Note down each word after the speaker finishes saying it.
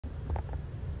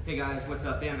Hey guys, what's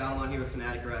up? Dan Valmont here with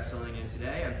Fanatic Wrestling, and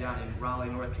today I'm down in Raleigh,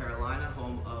 North Carolina,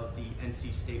 home of the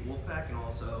NC State Wolfpack and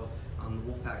also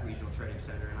the Wolfpack Regional Training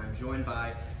Center. And I'm joined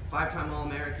by five-time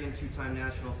All-American, two-time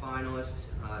national finalist,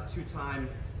 two-time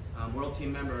world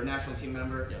team member or national team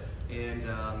member, and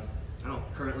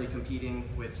currently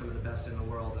competing with some of the best in the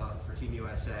world for Team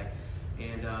USA.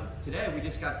 And today we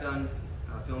just got done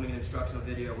filming an instructional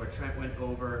video where Trent went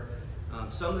over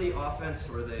some of the offense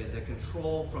or the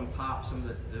control from top, some of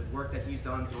the work that he's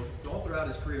done all throughout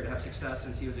his career to have success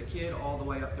since he was a kid all the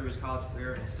way up through his college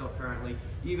career and still currently.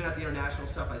 Even at the international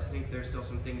stuff, I think there's still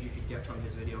some things you could get from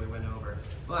his video we went over.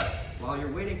 But while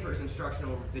you're waiting for his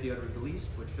instructional video to be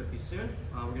released, which should be soon,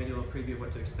 we're going to get a little preview of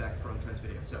what to expect from Trent's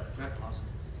video. So, Trent. Awesome.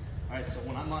 All right, so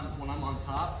when I'm on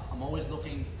top, I'm always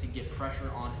looking to get pressure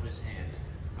onto his hands.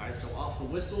 All right, so off the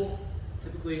whistle,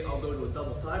 typically I'll go to a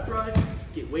double thigh drive,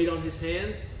 get weight on his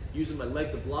hands, using my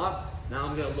leg to block. Now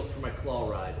I'm gonna look for my claw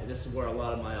ride, and this is where a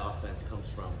lot of my offense comes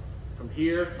from. From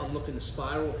here, I'm looking to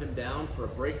spiral him down for a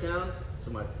breakdown. So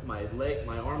my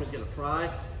arm is gonna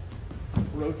pry,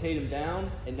 rotate him down,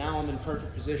 and now I'm in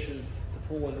perfect position to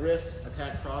pull in wrist,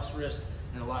 attack cross wrist,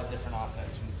 and a lot of different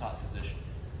offense from the top position.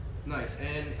 Nice,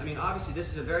 and I mean, obviously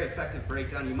this is a very effective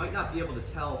breakdown. You might not be able to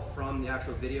tell from the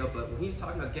actual video, but when he's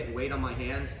talking about getting weight on my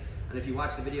hands, and if you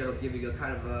watch the video, it'll give you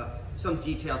kind of some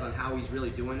details on how he's really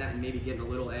doing that and maybe getting a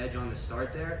little edge on the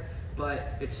start there.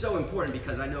 But it's so important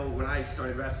because I know when I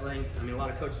started wrestling, I mean, a lot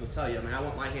of coaches will tell you, I mean, I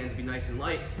want my hands to be nice and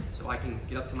light so I can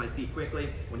get up to my feet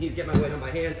quickly. When he's getting my weight on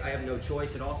my hands, I have no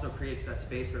choice. It also creates that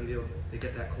space for him to be able to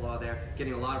get that claw there.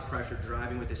 Getting a lot of pressure,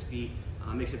 driving with his feet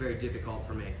makes it very difficult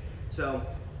for me. So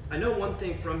I know one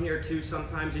thing from here too,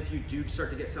 sometimes if you do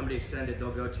start to get somebody extended,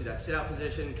 they'll go to that sit-out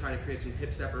position, trying to create some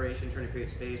hip separation, trying to create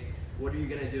space. What are you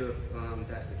gonna do if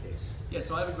that's the case? Yeah,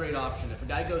 so I have a great option. If a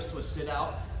guy goes to a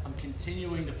sit-out, I'm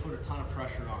continuing to put a ton of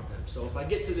pressure on him. So if I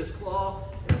get to this claw,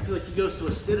 and I feel like he goes to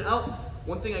a sit-out,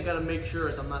 one thing I gotta make sure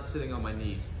is I'm not sitting on my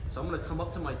knees. So I'm gonna come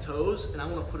up to my toes, and I'm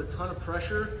gonna put a ton of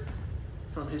pressure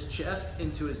from his chest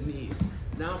into his knees.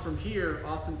 Now from here,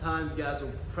 oftentimes guys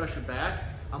will pressure back.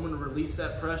 I'm gonna release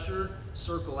that pressure,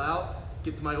 circle out,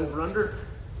 get to my over-under,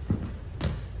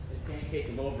 and pancake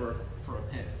him over for a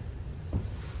pin.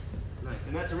 Nice,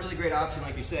 and that's a really great option,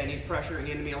 like you said, and he's pressuring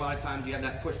into me. A lot of times you have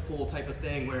that push-pull type of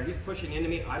thing where he's pushing into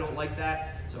me. I don't like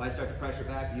that, so I start to pressure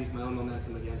back, use my own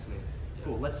momentum against me.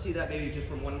 Cool, let's see that maybe just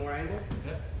from one more angle.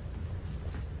 Okay.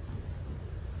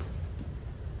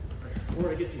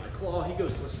 Before I get to my claw, he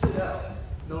goes to a sit-out.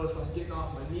 Notice I'm getting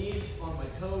off my knees, on my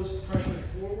toes, pressuring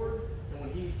forward. And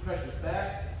when he pressures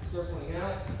back, circling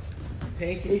out,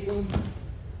 pancake him,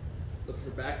 look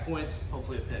for back points,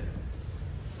 hopefully a pin.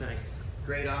 Nice.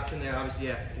 Great option there. Obviously,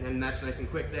 yeah, can end the match nice and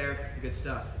quick there. Good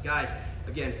stuff. Guys,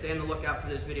 again, stay on the lookout for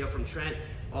this video from Trent.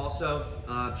 Also,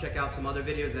 check out some other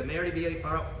videos that may already be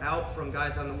out from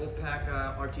guys on the Wolfpack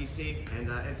RTC and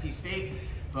NC State.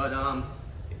 But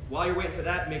while you're waiting for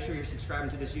that, make sure you're subscribing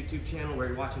to this YouTube channel where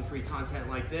you're watching free content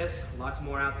like this. Lots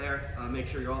more out there. Make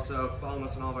sure you're also following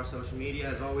us on all of our social media.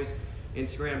 As always,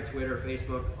 Instagram, Twitter,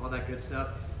 Facebook, all that good stuff.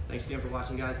 Thanks again for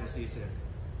watching, guys. We'll see you soon.